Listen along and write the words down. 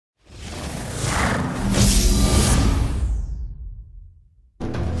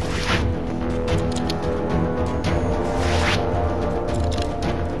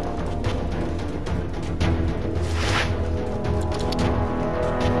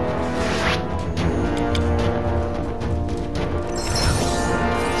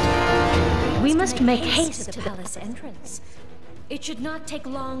must make haste to the palace entrance. It should not take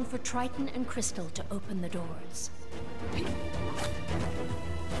long for Triton and Crystal to open the doors.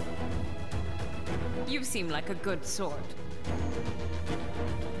 You seem like a good sort.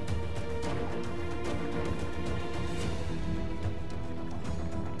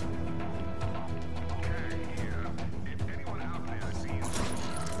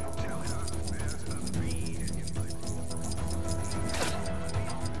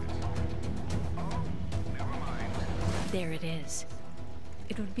 There it is.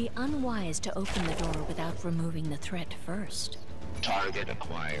 It would be unwise to open the door without removing the threat first. Target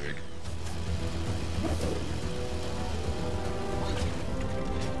acquired.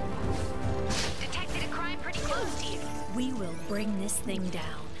 Detected a crime pretty close to you. We will bring this thing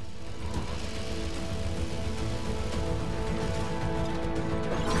down.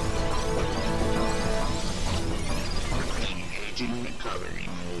 Engaging recovery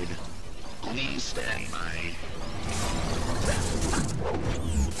mode. Please stand by.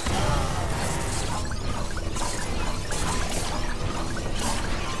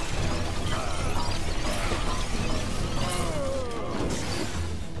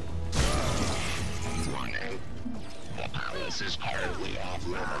 The palace is currently off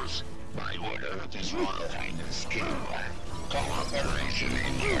limits. By order of His Royal Highness King. Cooperation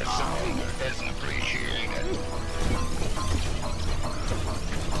in your zone is appreciated.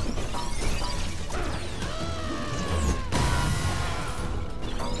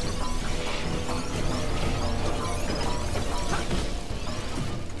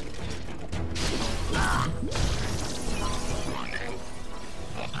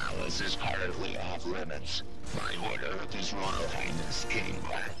 Is currently off limits by order of His Royal Highness King.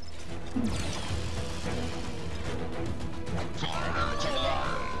 Forward to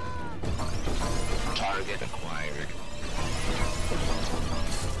line. Target acquired.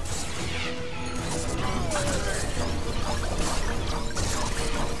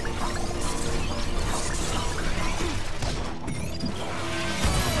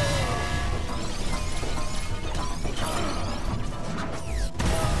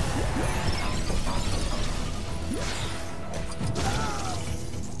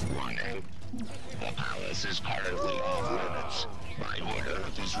 The palace is currently off limits by order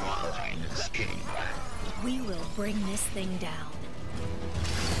of His Royal Highness King. We will bring this thing down.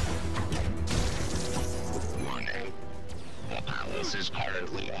 Warning. The palace is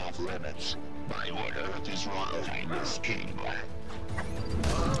currently off limits by order of His Royal Highness King.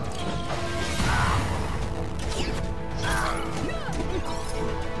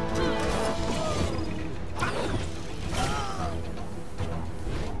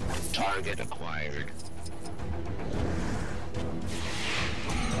 Target acquired.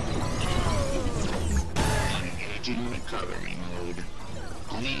 Engaging recovery mode.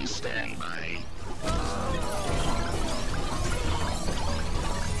 Please stand by.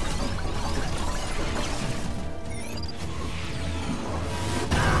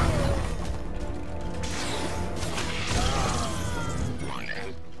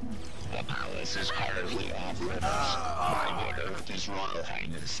 Warning. The palace is currently off limits by order of His Royal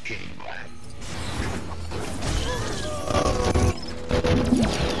Highness King.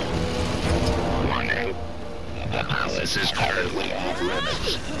 Warning. The palace is currently off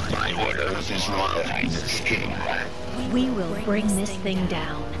limits by order of His Royal Highness King. We will bring this thing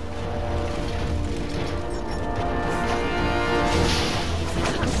down.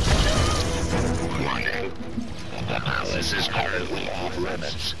 Warning. The palace is currently off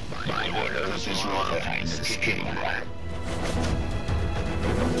limits by order of His Royal Highness King.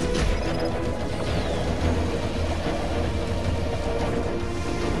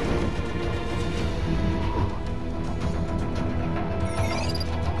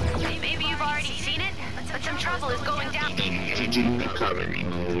 Maybe you've already seen it, but some trouble is going down. Engaging recovery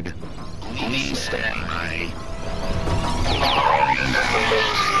mode. Please stand by.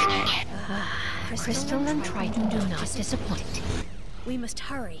 Crystal and Triton do not disappoint. We must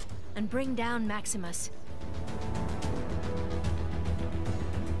hurry and bring down Maximus.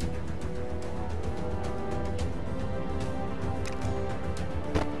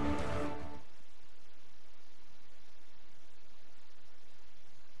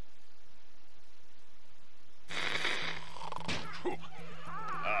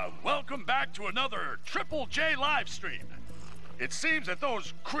 Welcome back to another Triple J live stream. It seems that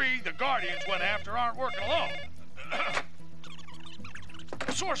those Kree the Guardians went after aren't working alone.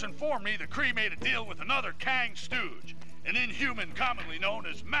 A source informed me the Kree made a deal with another Kang stooge, an inhuman commonly known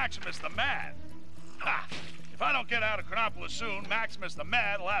as Maximus the Mad. Ha! If I don't get out of Chronopolis soon, Maximus the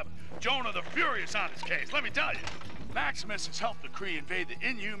Mad will have Jonah the Furious on his case. Let me tell you, Maximus has helped the Kree invade the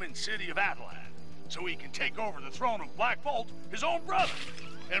inhuman city of Attilan. so he can take over the throne of Black Bolt, his own brother.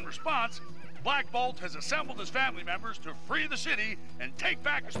 In response, Black Bolt has assembled his family members to free the city and take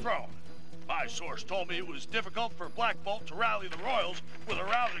back his throne. My source told me it was difficult for Black Bolt to rally the royals with a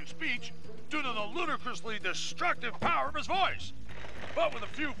rousing speech due to the ludicrously destructive power of his voice. But with a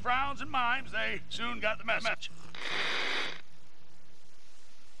few frowns and mimes, they soon got the message.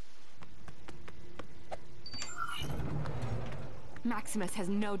 Maximus has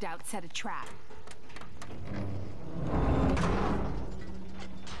no doubt set a trap.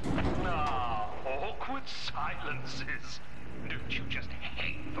 Ah, awkward silences. Don't you just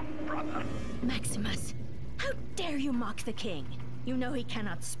hate them, brother? Maximus, how dare you mock the king? You know he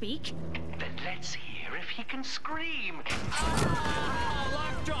cannot speak. Then let's hear if he can scream. Ah!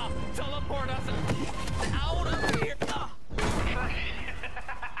 Lockjaw! Teleport us out of here! Ah!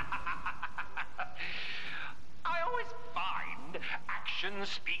 I always find actions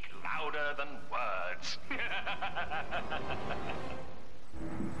speak louder than words.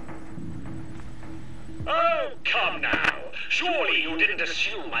 Oh, come now. Surely you didn't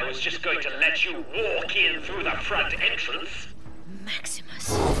assume I was just going to let you walk in through the front entrance?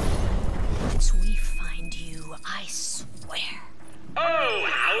 Maximus, once we find you, I swear. Oh,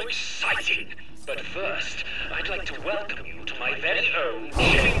 how exciting! But first, I'd like to welcome you to my very own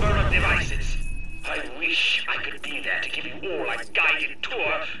chamber of devices. I wish I could be there to give you all a guided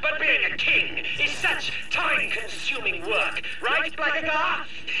tour, but being a king is such time-consuming work, right, Blackagar?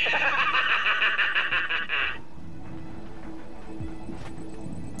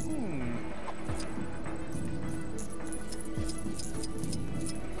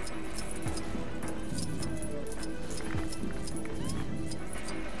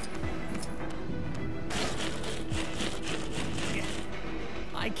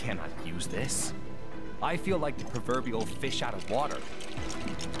 I cannot use this. I feel like the proverbial fish out of water.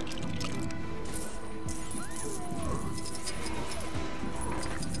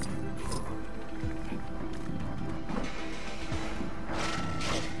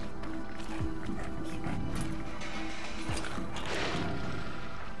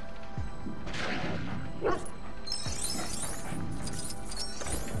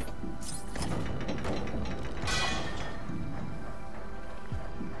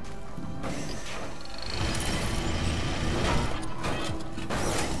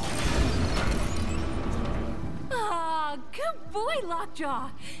 Lockjaw,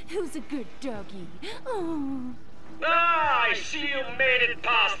 who's a good doggy. Oh. Ah, I see you made it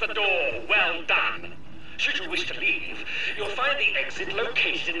past the door. Well done. Should you wish to leave, you'll find the exit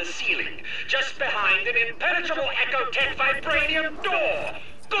located in the ceiling, just behind an impenetrable Ecotech vibranium door.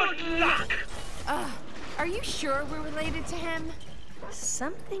 Good luck! Are you sure we're related to him?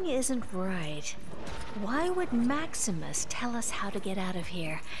 Something isn't right. Why would Maximus tell us how to get out of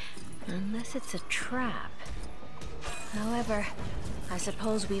here? Unless it's a trap. However, I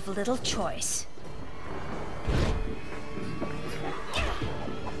suppose we've little choice.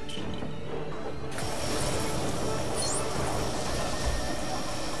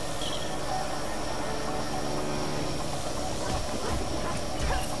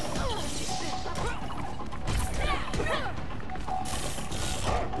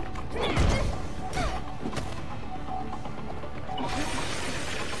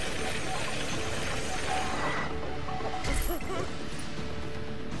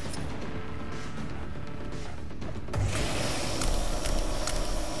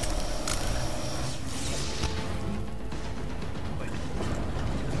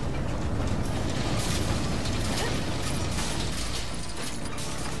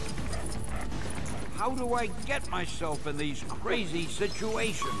 How do I get myself in these crazy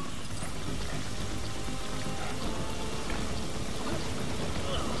situations?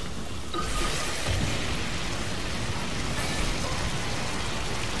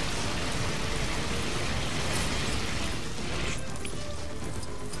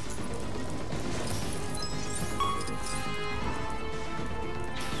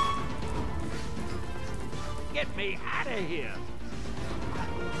 Get me out of here!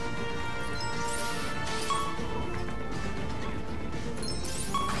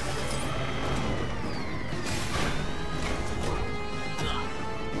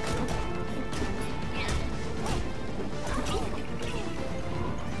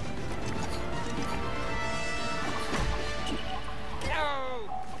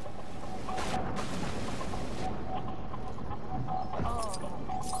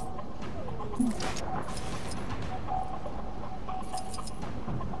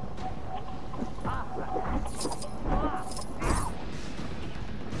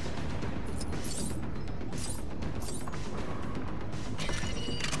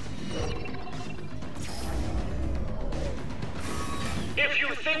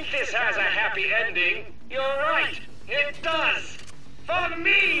 think this has a happy ending, you're right. It does. For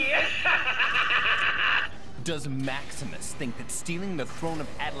me! Does Maximus think that stealing the throne of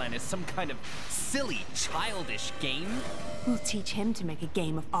Atlan is some kind of silly, childish game? We'll teach him to make a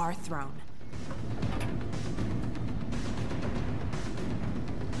game of our throne.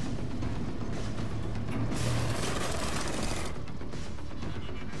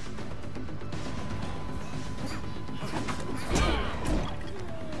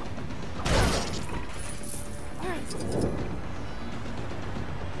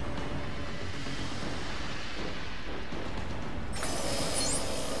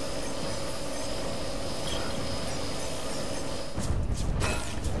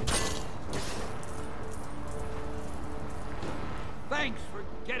 Thanks for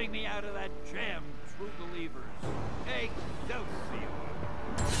getting me out of that jam, true believers. Excelsior!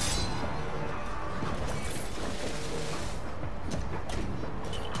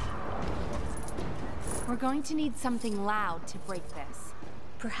 We're going to need something loud to break this.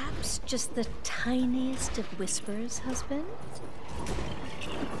 Perhaps just the tiniest of whispers, husband?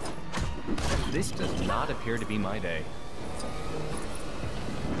 This does not appear to be my day.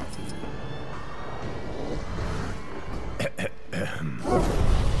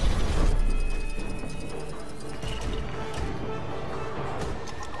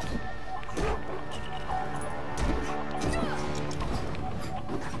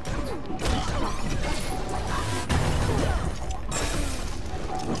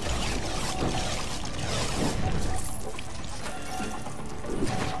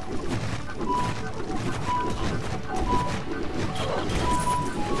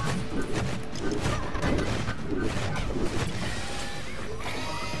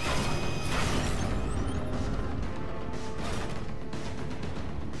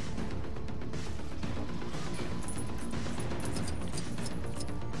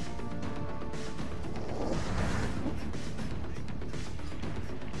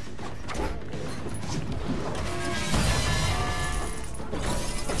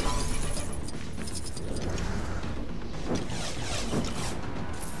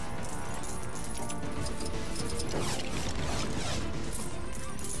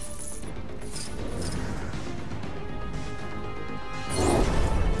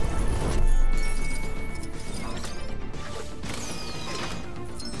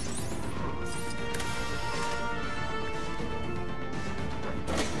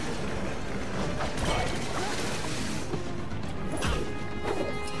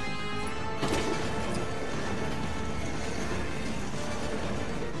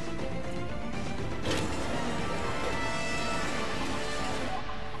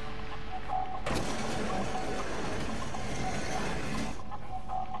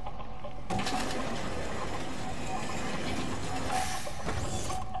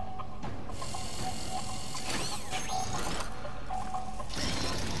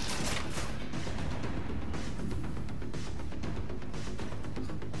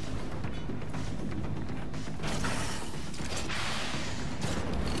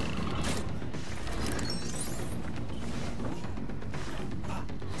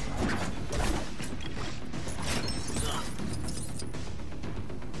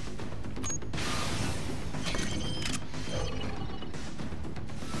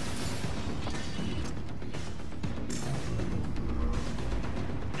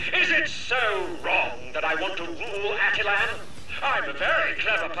 Is it so wrong that I want to rule Attilan? I'm a very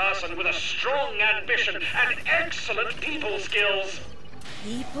clever person with a strong ambition and excellent people skills.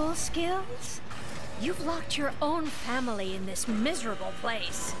 People skills? You've locked your own family in this miserable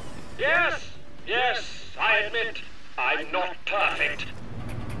place. Yes, I admit, I'm not perfect.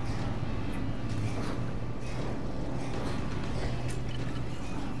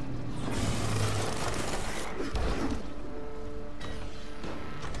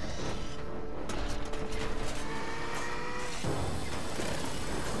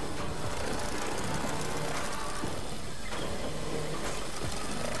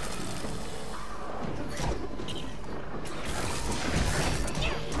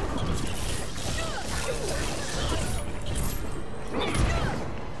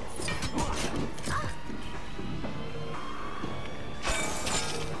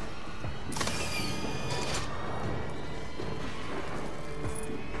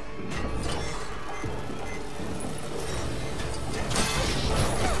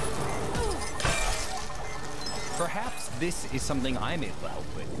 Perhaps this is something I may help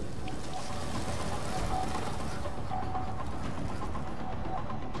with.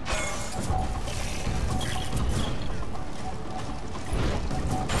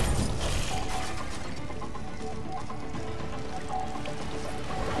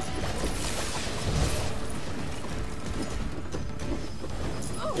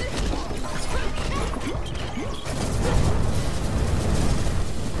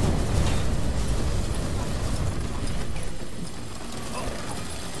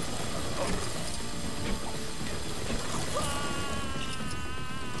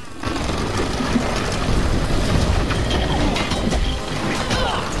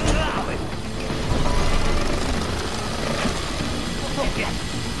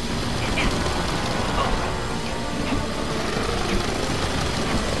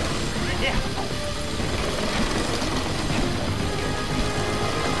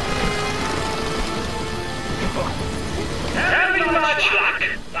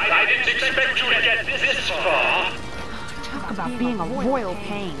 being a royal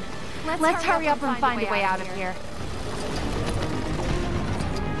pain. Let's hurry up and find a way out of here.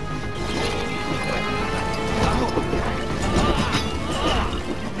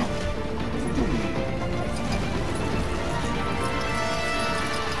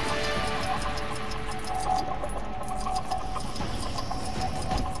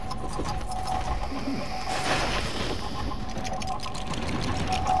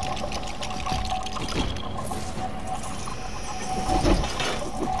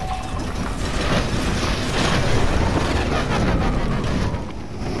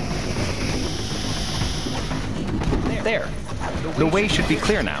 There. The way should be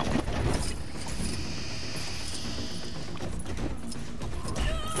clear now.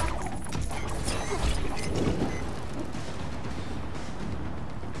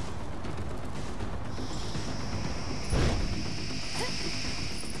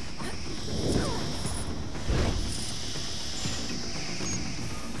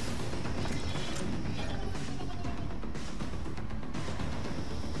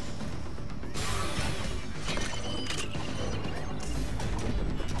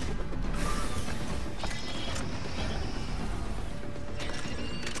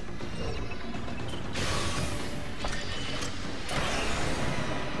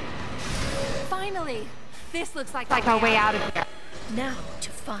 Finally! This looks like our way out of here. Now to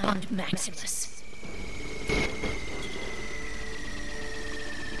find Maximus.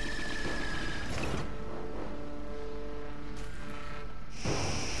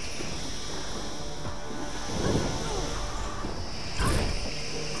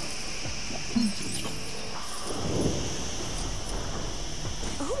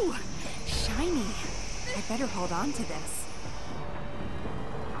 Ooh, shiny. I better hold on to this.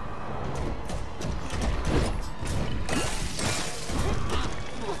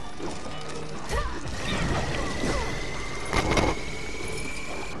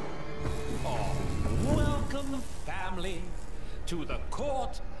 Welcome, family, to the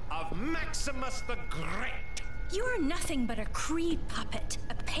court of Maximus the Great. You're nothing but a Kree puppet,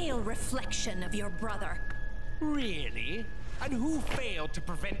 a pale reflection of your brother. Really? And who failed to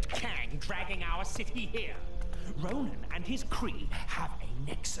prevent Kang dragging our city here? Ronan and his Kree have a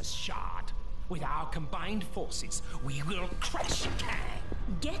Nexus shard. With our combined forces, we will crush Kang.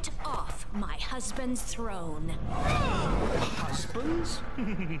 Get off my husband's throne. Husbands?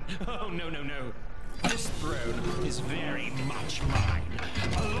 Oh, no, no, no. This throne is very much mine.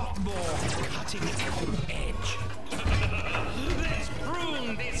 A lot more cutting edge. Let's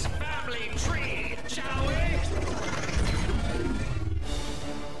prune this family tree, shall we?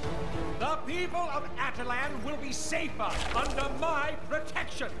 The people of Atalan will be safer under my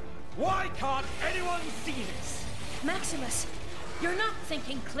protection. Why can't anyone see this? Maximus, you're not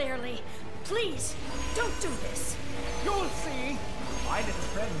thinking clearly. Please, don't do this. You'll see. My little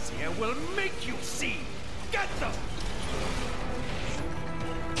friends here will make you see. Get them!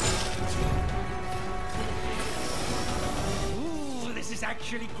 Ooh, this is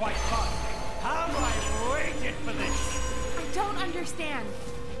actually quite fun. How I waited for this. I don't understand.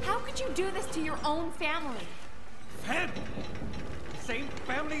 How could you do this to your own family? Family? Same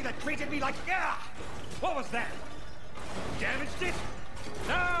family that treated me like... What was that? Damaged it?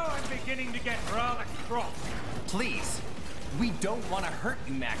 Now I'm beginning to get rather cross. Please. We don't want to hurt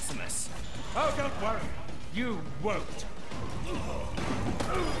you, Maximus. Oh, don't worry. You won't.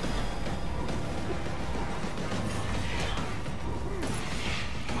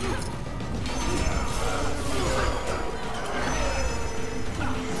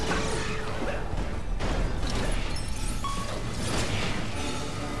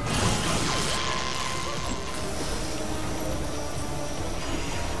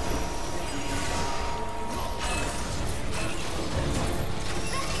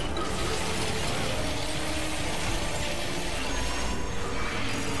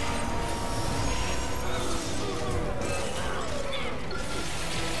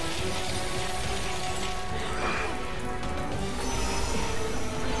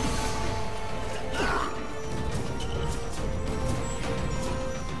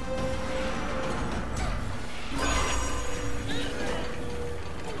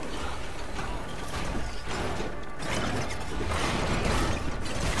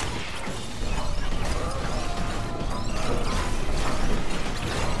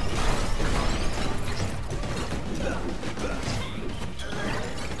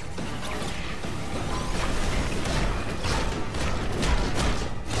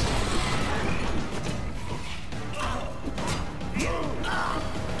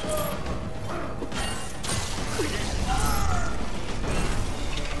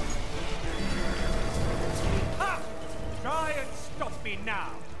 me now?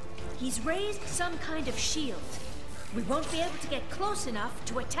 He's raised some kind of shield. We won't be able to get close enough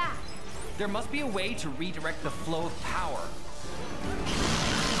to attack. There must be a way to redirect the flow of power.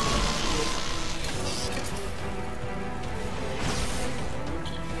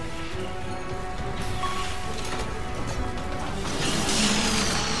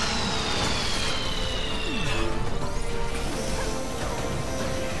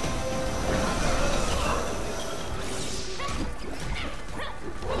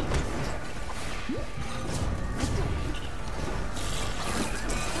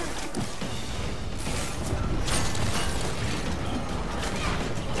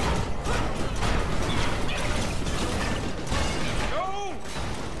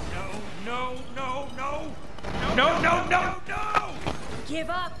 Give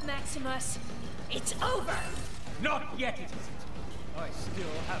up, Maximus. It's over. Not yet, it isn't. I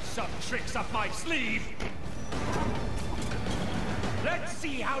still have some tricks up my sleeve. Let's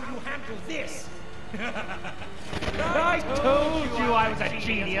see how you handle this. I told you I was a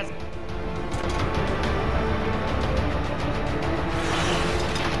genius.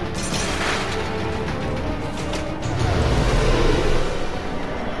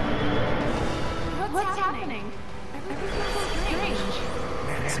 What's happening?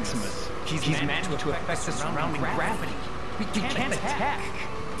 Maximus, he's managed to affect the surrounding gravity. We can't attack.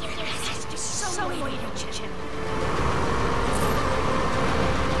 There's just so many way to judge him.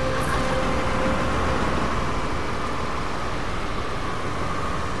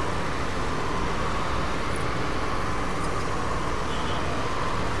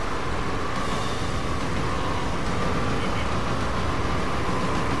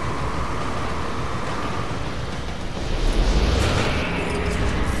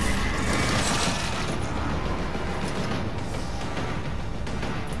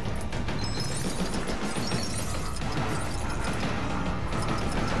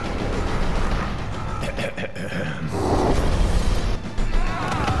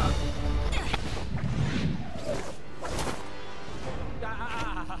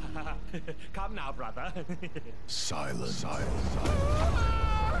 Come now, brother. Silence.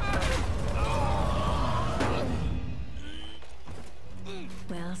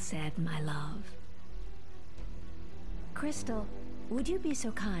 Well said, my love. Crystal, would you be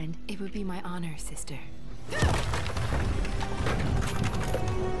so kind? It would be my honor, sister.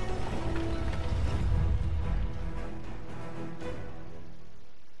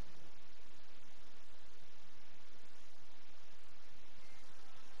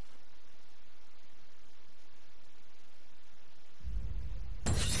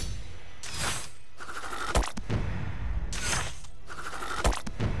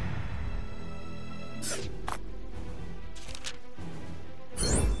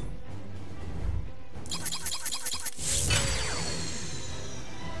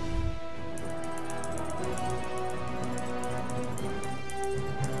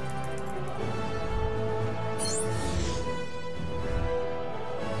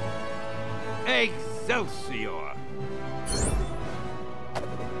 Excelsior!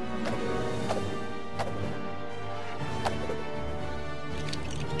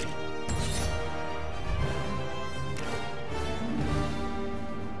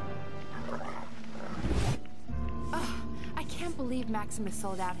 I can't believe Maximus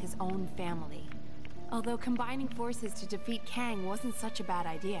sold out his own family. Although combining forces to defeat Kang wasn't such a bad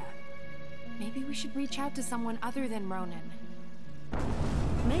idea. Maybe we should reach out to someone other than Ronan.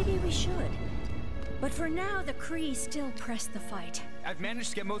 Maybe we should. But for now, the Kree still press the fight. I've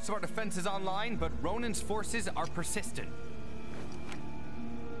managed to get most of our defenses online, but Ronan's forces are persistent.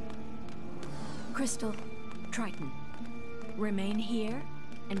 Crystal, Triton, remain here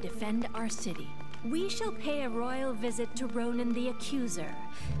and defend our city. We shall pay a royal visit to Ronan the Accuser.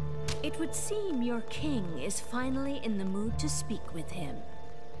 It would seem your king is finally in the mood to speak with him.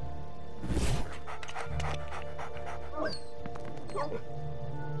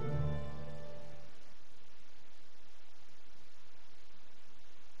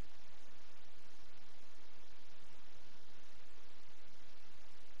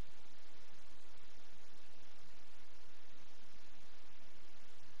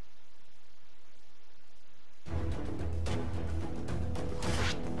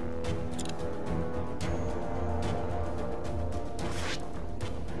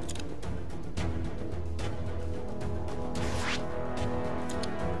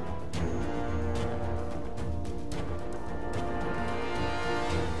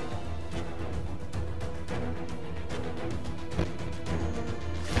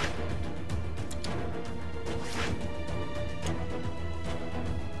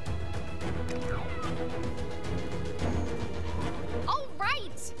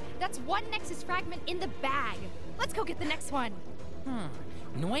 That's one Nexus fragment in the bag. Let's go get the next one.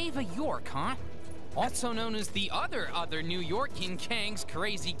 Nueva York, huh? Also known as the other New York in Kang's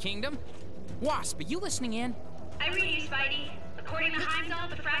crazy kingdom. Wasp, are you listening in? I read you, Spidey. According to Heimdall,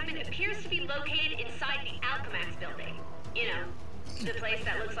 the fragment appears to be located inside the Alchemax building. You know, the place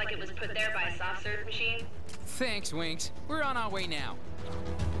that looks like it was put there by a soft serve machine. Thanks, Winks. We're on our way now.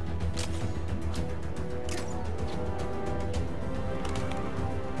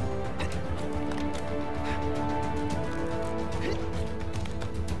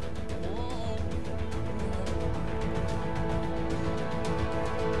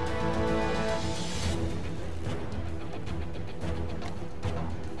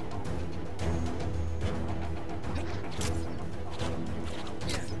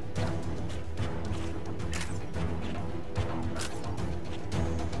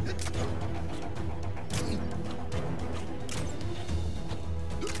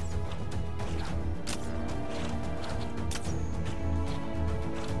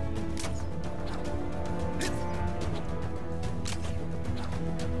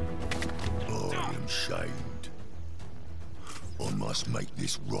 Shamed. I must make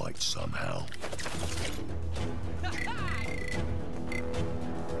this right somehow.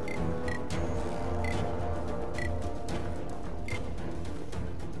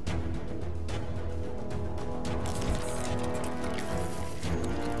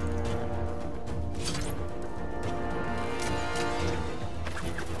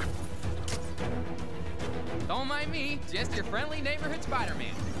 Don't mind me, just your friendly neighborhood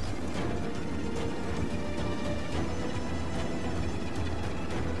Spider-Man.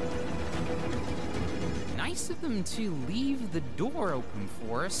 Nice of them to leave the door open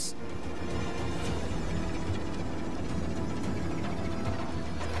for us.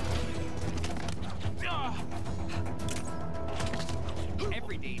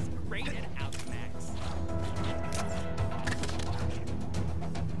 Every day's great at Alchemax.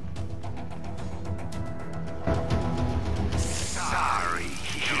 Sorry,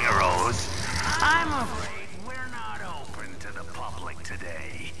 heroes. I'm afraid we're not open to the public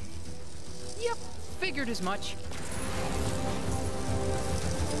today. Yep, figured as much.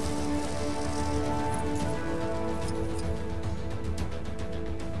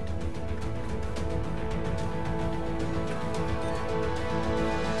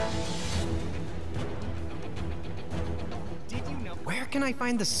 Did you know? Where can I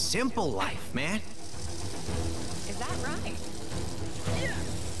find the simple life, man? Is that right?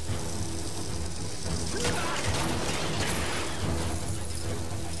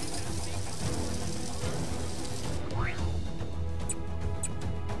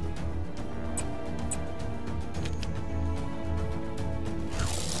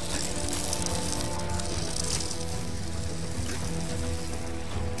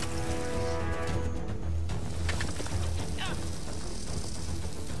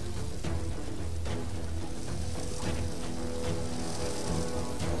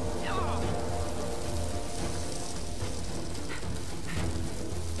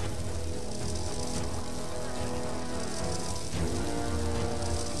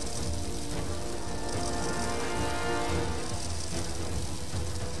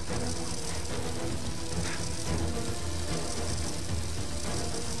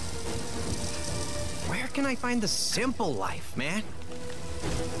 Where can I find the simple life, man?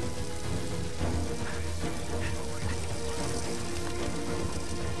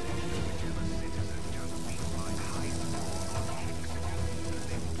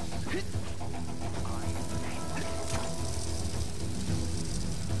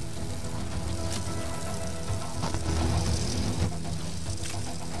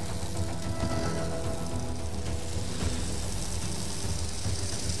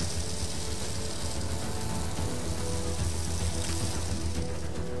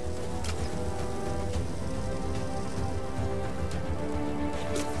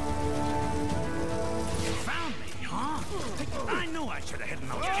 I knew I should have hidden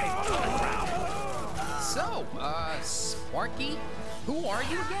those cables on the ground. So, Sparky, who are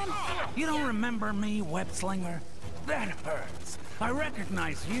you again? You don't remember me, Web-Slinger? That hurts. I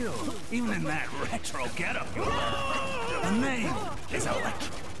recognize you, even in that retro getup. The name is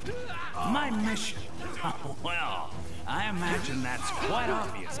Electro. My mission, well, I imagine that's quite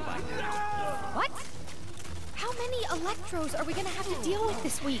obvious by now. What? How many Electros are we gonna have to deal with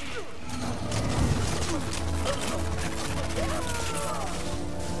this week?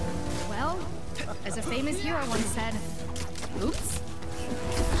 Well, as a famous hero once said, oops.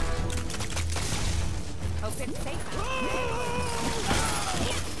 Hope it's safe.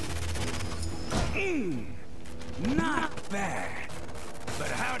 Not bad. But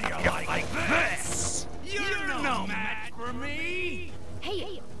how do you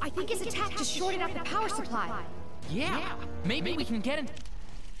his attack just shorted out the power supply. Yeah, maybe we can get in...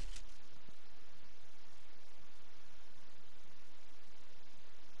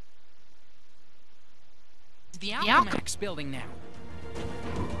 the Alchemax building now. I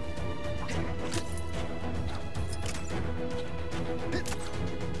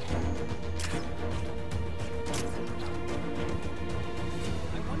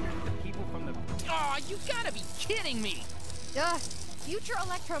wonder if the people from the... Aw, you gotta be kidding me! Ugh, Future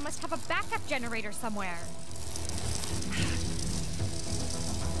Electro must have a backup generator somewhere.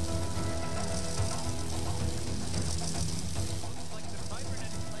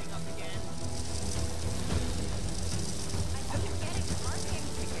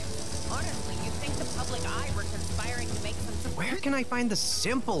 Where can I find the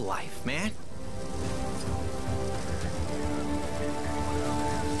simple life, man?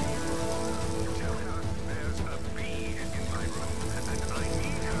 There's a bee in my room, and I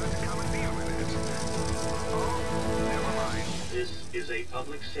need her to come and deal with it. Oh, never mind. This is a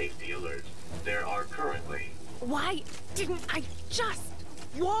public safety alert. There are currently... Why didn't I just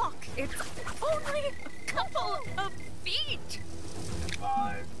walk? It's only a couple of feet.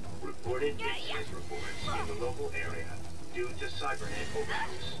 5 reported incident reports in the local area due to cybernet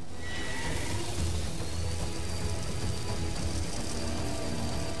overuse.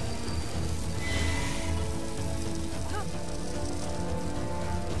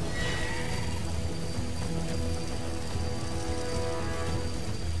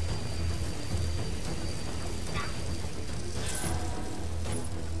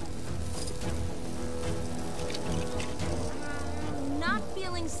 Not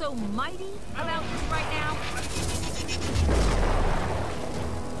feeling so mighty about this right now.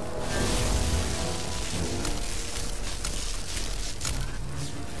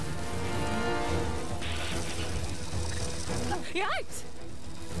 Yikes!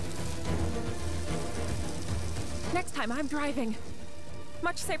 Next time I'm driving.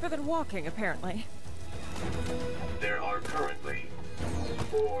 Much safer than walking, apparently. There are currently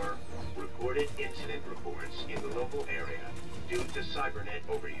 4 reported incident reports in the local area due to cybernet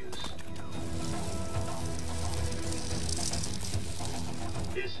overuse.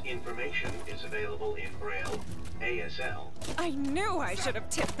 This information is available in Braille, ASL. I knew I should have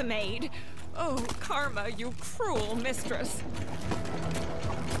tipped the maid. Oh, Karma, you cruel mistress.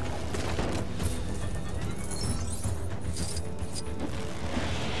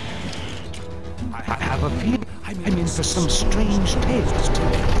 I have a feeling I'm in for some strange tales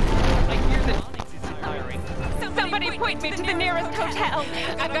today. I hear that Onyx is hiring. Somebody point me to the nearest hotel.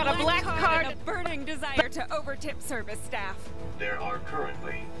 I've got a black card and a burning desire to overtip service staff. There are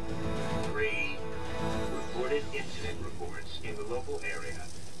currently 3 reported incident reports in the local area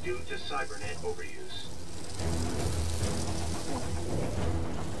due to cybernet overuse.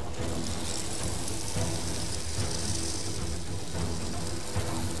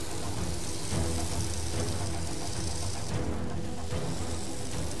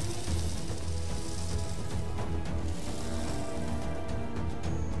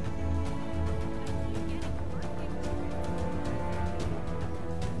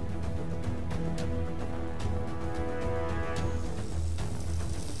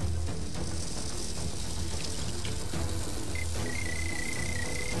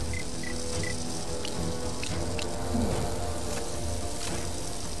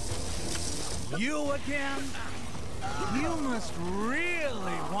 You again? You must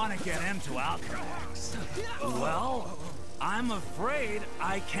really want to get into Alchemax. Well, I'm afraid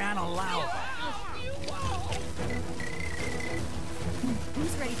I can't allow that.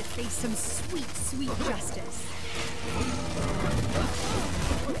 Who's ready to face some sweet, sweet justice?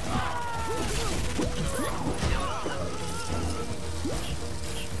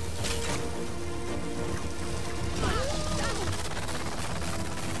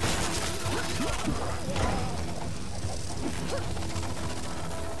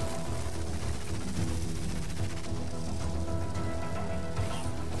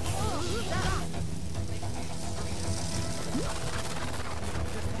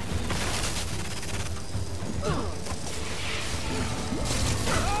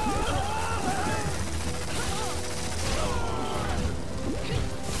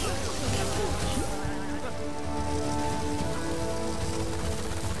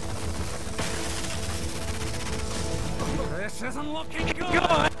 This isn't looking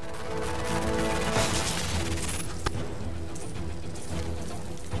good.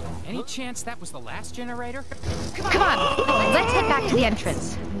 Any chance that was the last generator? Come on, let's head back to the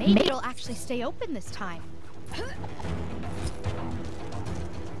entrance. Maybe it'll actually stay open this time.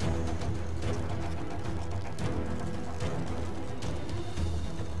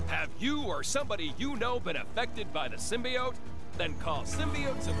 Have You or somebody you know been affected by the symbiote? Then call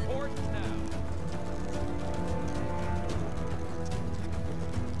symbiote support now.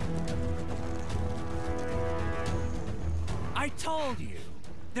 I told you,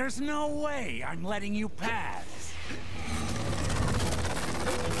 there's no way I'm letting you pass.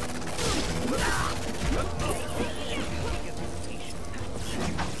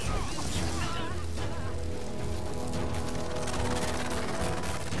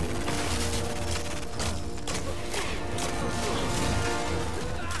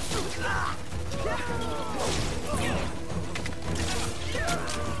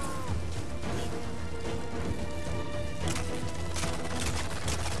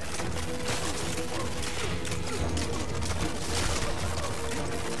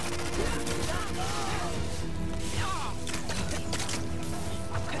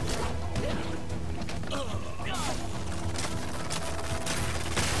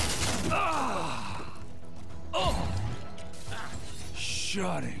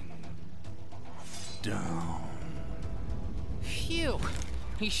 Shutting down. Phew.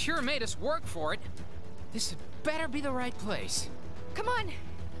 He sure made us work for it. This better be the right place. Come on!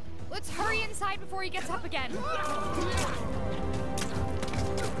 Let's hurry inside before he gets up again.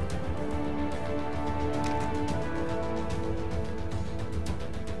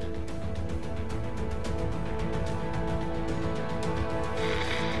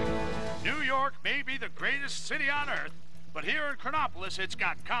 New York may be the greatest city on Earth, but here in Chronopolis, it's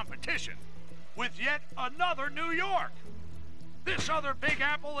got competition with yet another New York. This other Big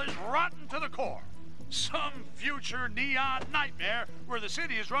Apple is rotten to the core. Some future neon nightmare where the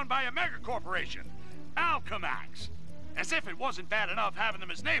city is run by a megacorporation, Alchemax. As if it wasn't bad enough having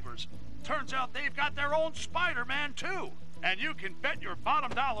them as neighbors, turns out they've got their own Spider-Man too. And you can bet your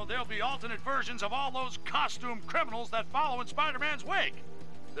bottom dollar there'll be alternate versions of all those costume criminals that follow in Spider-Man's wake.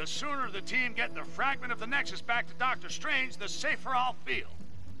 The sooner the team get the fragment of the Nexus back to Dr. Strange, the safer I'll feel.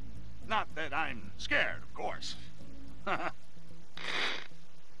 Not that I'm scared, of course.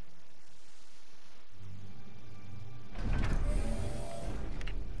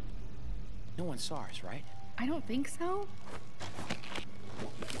 No one saw us, right? I don't think so.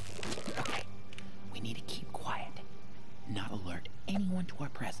 We need to keep quiet. Not alert anyone to our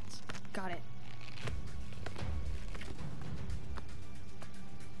presence. Got it.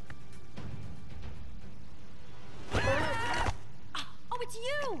 Oh, it's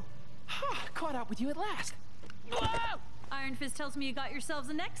you! Caught up with you at last. Whoa! Iron Fist tells me you got yourselves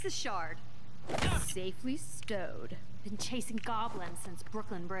a Nexus shard. Safely stowed. Been chasing goblins since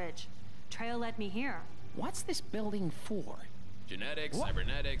Brooklyn Bridge. Trail led me here. What's this building for? Genetics,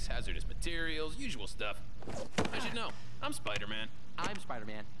 cybernetics, hazardous materials, usual stuff. I should know. I'm Spider-Man. I'm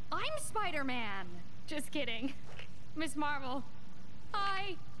Spider-Man. I'm Spider-Man! Just kidding. Miss Marvel.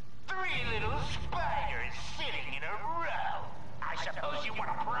 Hi. 3 little spiders sitting in a row. I suppose you want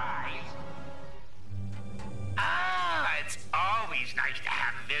a prize? Ah, it's always nice to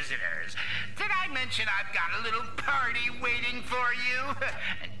have visitors. Did I mention I've got a little party waiting for you?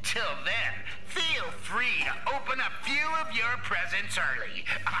 Until then, feel free to open a few of your presents early.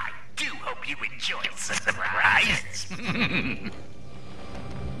 I do hope you enjoy the surprise.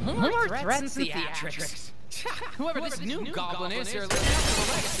 More threats and theatrics. Whoever this new goblin is, they're living up to the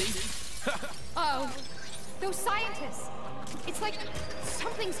legacy. Oh, those scientists. It's like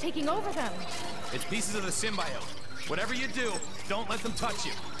something's taking over them. It's pieces of the symbiote. Whatever you do, don't let them touch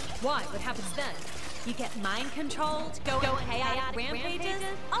you. Why? What happens then? You get mind controlled, go chaotic rampages,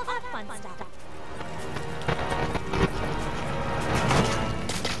 all that fun stuff.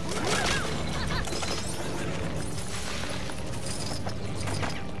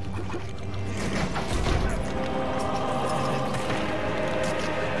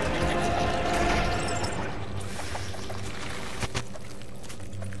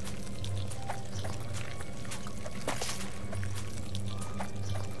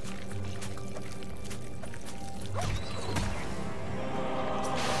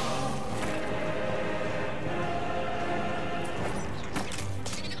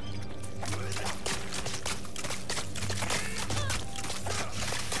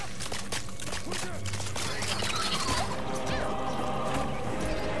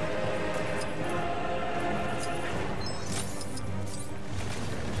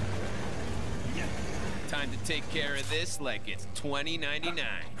 Time to take care of this like it's $20.99.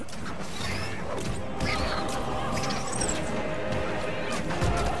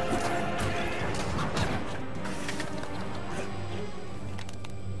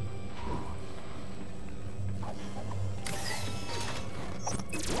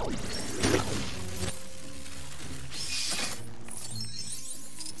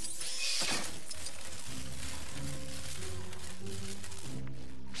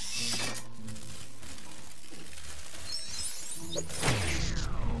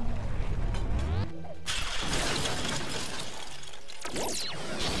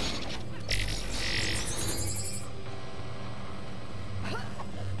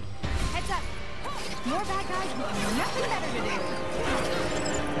 Nothing better to do.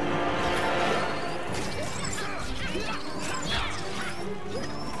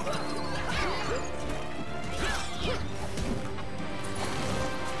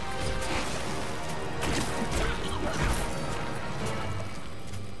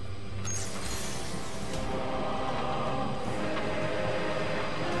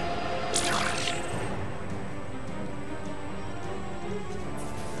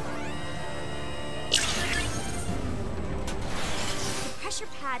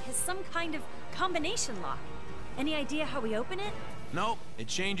 Has some kind of combination lock. Any idea how we open it? Nope, it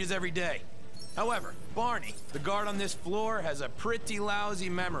changes every day. However, Barney, the guard on this floor, has a pretty lousy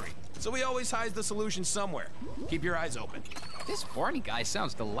memory, so he always hides the solution somewhere. Keep your eyes open. This Barney guy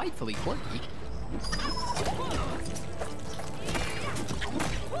sounds delightfully quirky.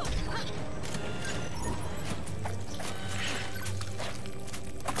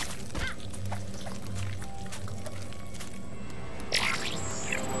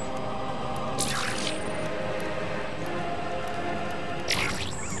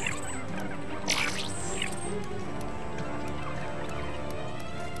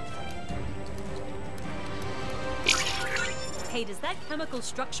 Hey, does that chemical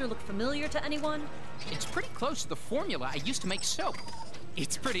structure look familiar to anyone? It's pretty close to the formula I used to make soap.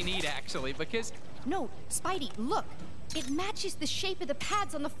 It's pretty neat, actually, because... No, Spidey, look. It matches the shape of the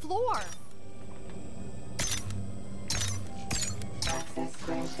pads on the floor.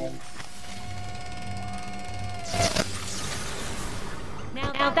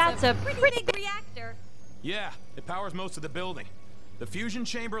 Now that's a pretty big reactor. Yeah, it powers most of the building. The fusion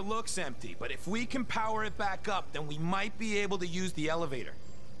chamber looks empty, but if we can power it back up, then we might be able to use the elevator.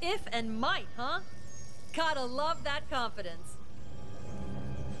 If and might, huh? Gotta love that confidence.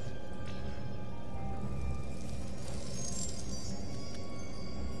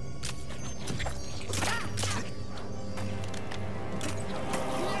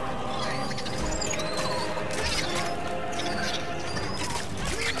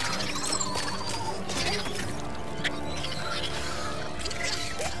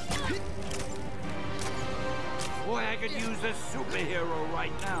 Boy, I could use a superhero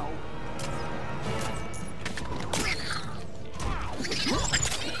right now.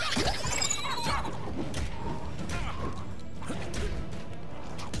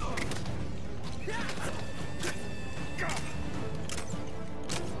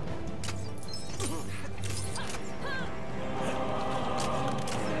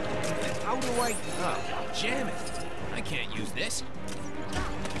 How do I... jam it. I can't use this.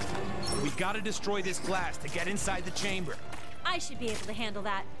 We've got to destroy this glass to get inside the chamber. I should be able to handle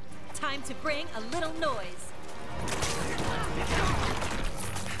that. Time to bring a little noise.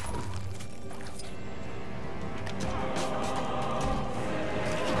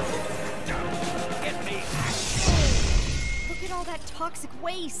 Get me! Look at all that toxic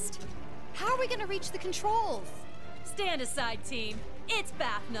waste. How are we gonna reach the controls? Stand aside, team. It's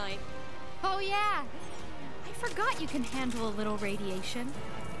bath night. Oh yeah. I forgot you can handle a little radiation.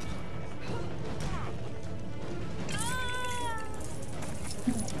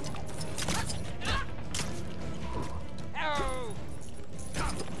 Oh!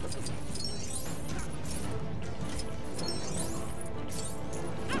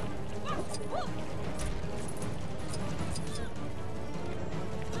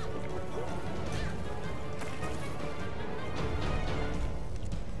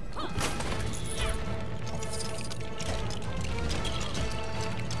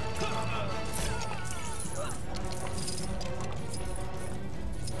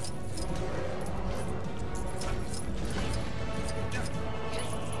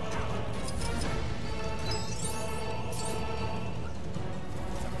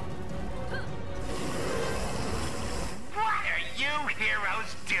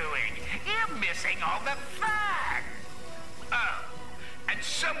 heroes doing? You're missing all the fun! Oh, and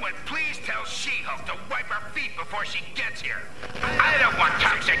someone please tell She-Hulk to wipe her feet before she gets here. I don't want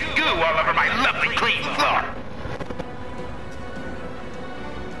toxic goo all over my lovely clean floor!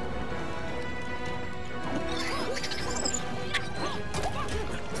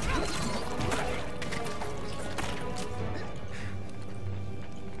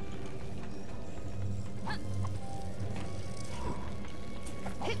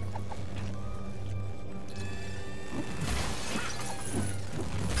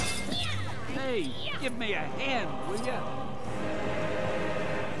 Hey, give me a hand, will ya?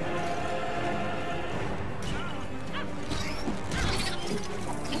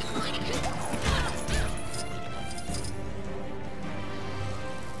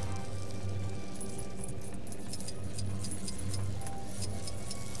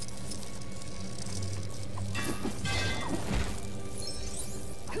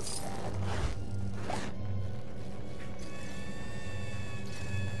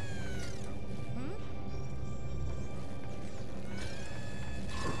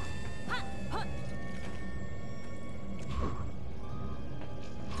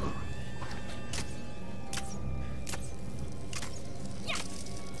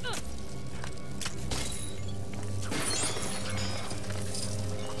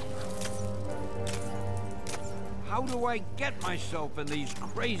 How do I get myself in these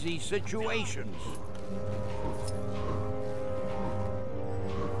crazy situations?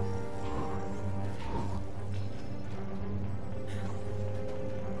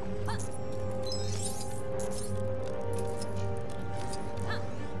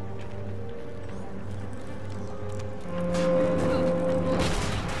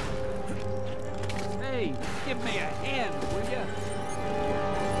 Hey, give me a hand, will ya?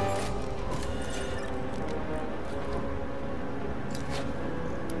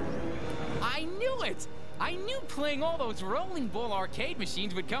 I knew it! I knew playing all those rolling ball arcade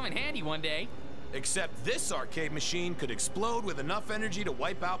machines would come in handy one day. Except this arcade machine could explode with enough energy to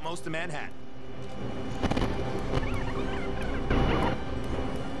wipe out most of Manhattan.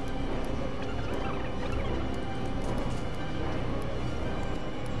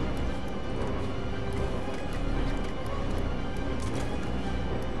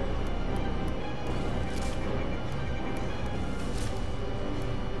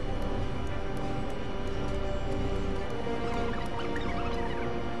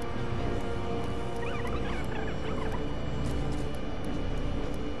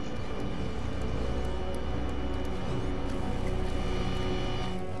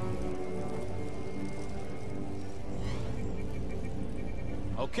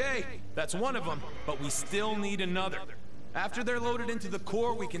 Okay, that's one of them, but we still need another. After they're loaded into the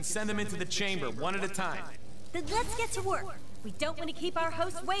core, we can send them into the chamber, one at a time. Then let's get to work. We don't want to keep our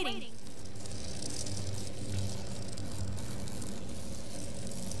hosts waiting.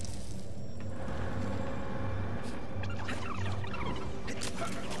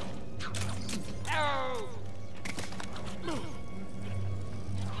 Oh!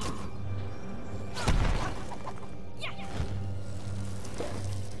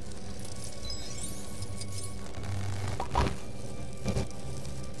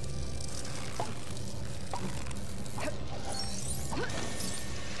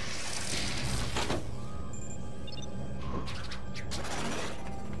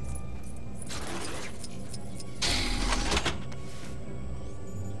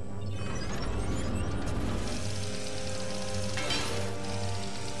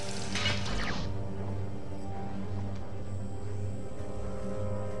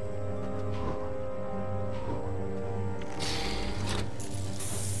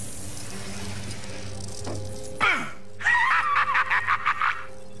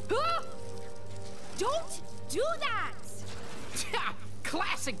 Don't do that!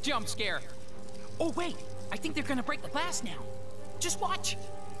 Classic jump scare. Oh, wait. I think they're gonna break the glass now. Just watch.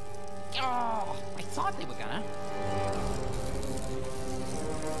 Oh, I thought they were gonna.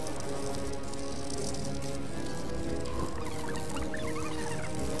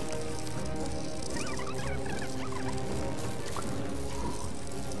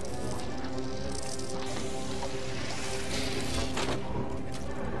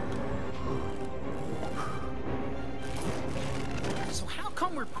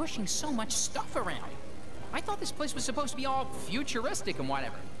 We're pushing so much stuff around. I thought this place was supposed to be all futuristic and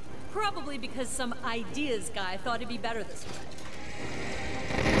whatever. Probably because some ideas guy thought it'd be better this way.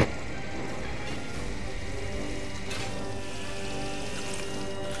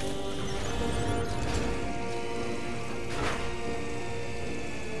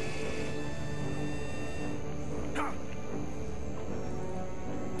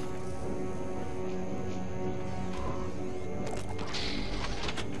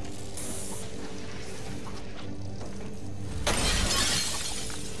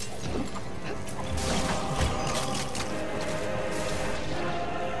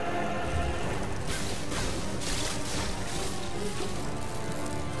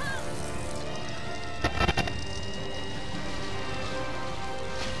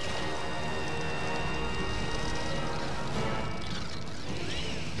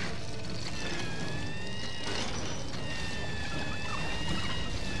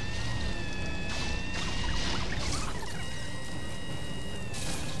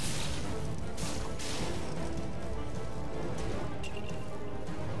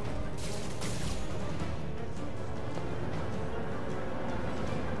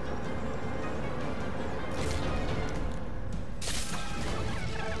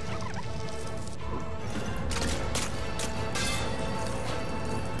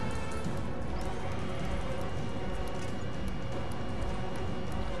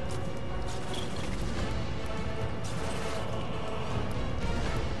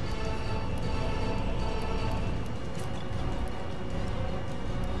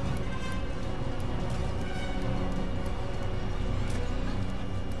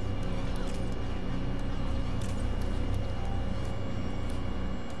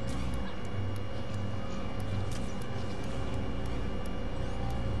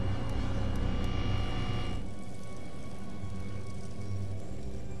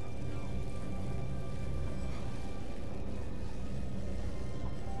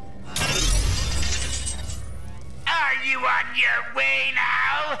 your way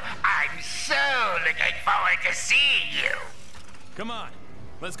now? I'm so looking forward to seeing you. Come on,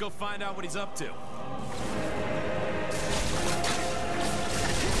 let's go find out what he's up to.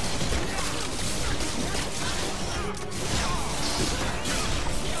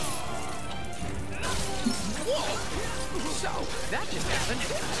 So, that just happened.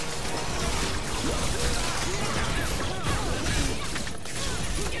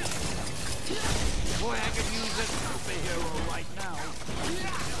 Boy, I could use a superhero right now.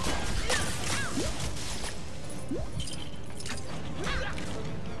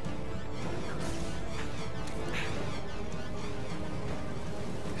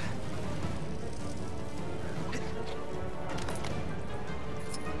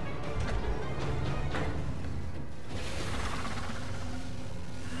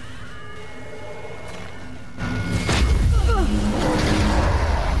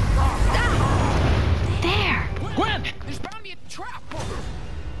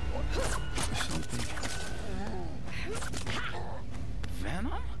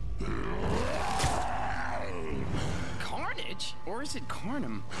 Carnage? Or is it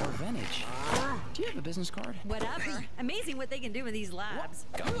Carnum or Venage? Do you have a business card? Whatever. Amazing what they can do in these labs.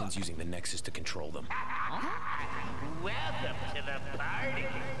 Goblin's using the Nexus to control them. Welcome to the party.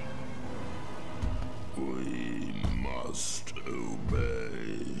 We must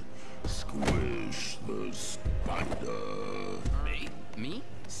obey. Squish the spider. Me?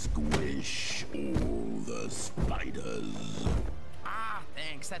 Squish all the spiders. Ah,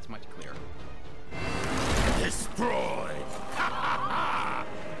 thanks. That's much clearer. Destroy!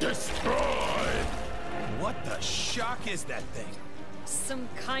 Destroy! What the shock is that thing? Some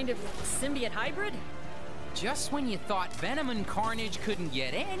kind of symbiote hybrid? Just when you thought Venom and Carnage couldn't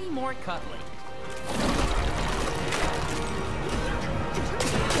get any more cuddly.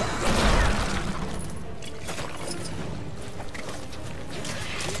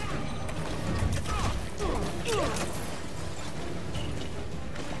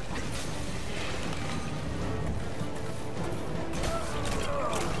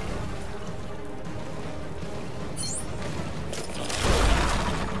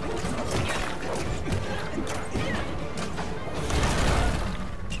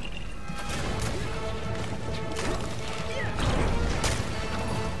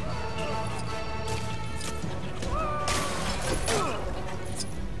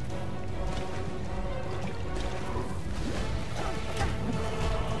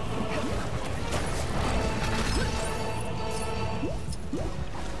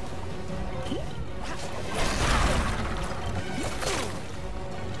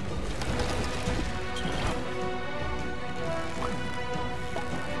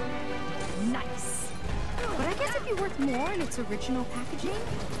 Worth more in its original packaging?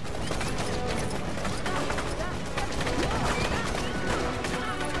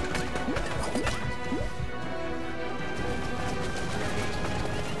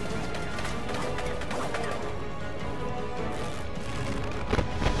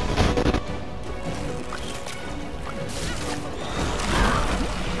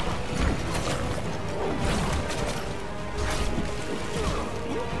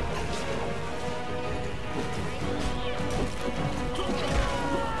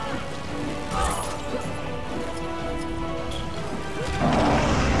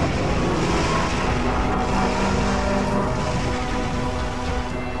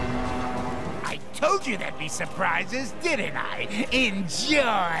 Told you there'd be surprises, didn't I?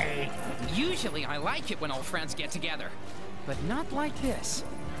 Enjoy! Usually I like it when old friends get together, but not like this.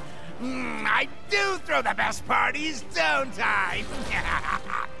 I do throw the best parties, don't I?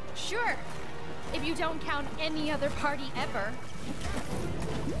 Sure, if you don't count any other party ever.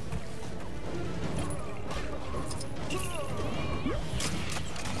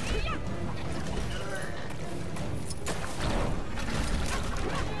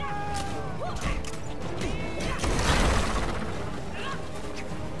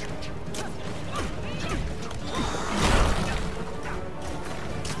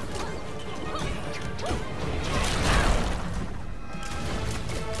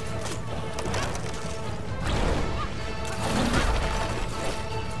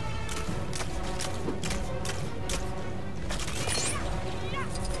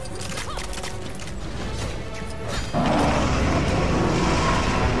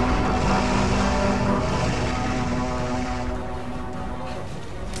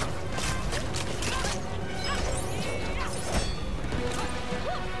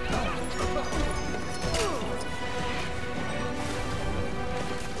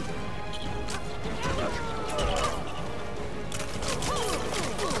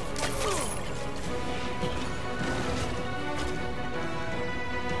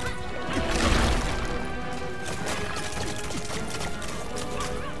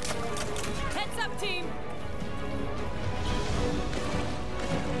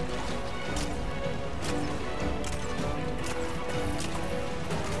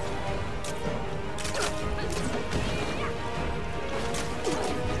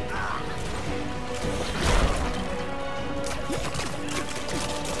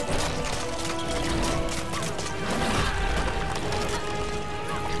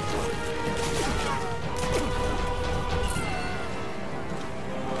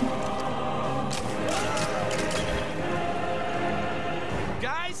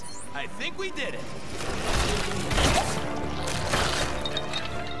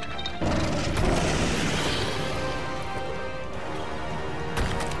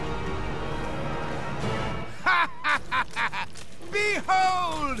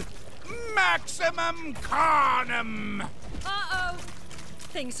 Maximum Carnum! Uh-oh!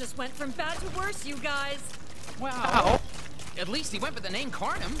 Things just went from bad to worse, you guys. Wow. At least he went with the name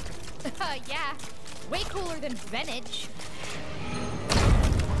Carnum. Yeah. Way cooler than Venage.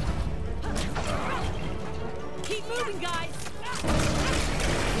 Keep moving, guys!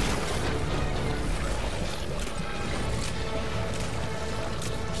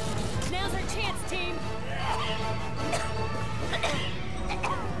 Now's our chance, team!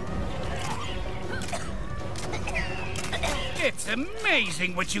 It's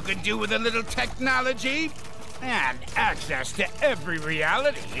amazing what you can do with a little technology. And access to every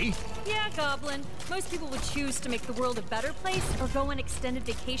reality. Yeah, Goblin. Most people would choose to make the world a better place or go on extended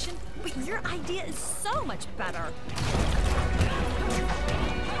vacation, but your idea is so much better.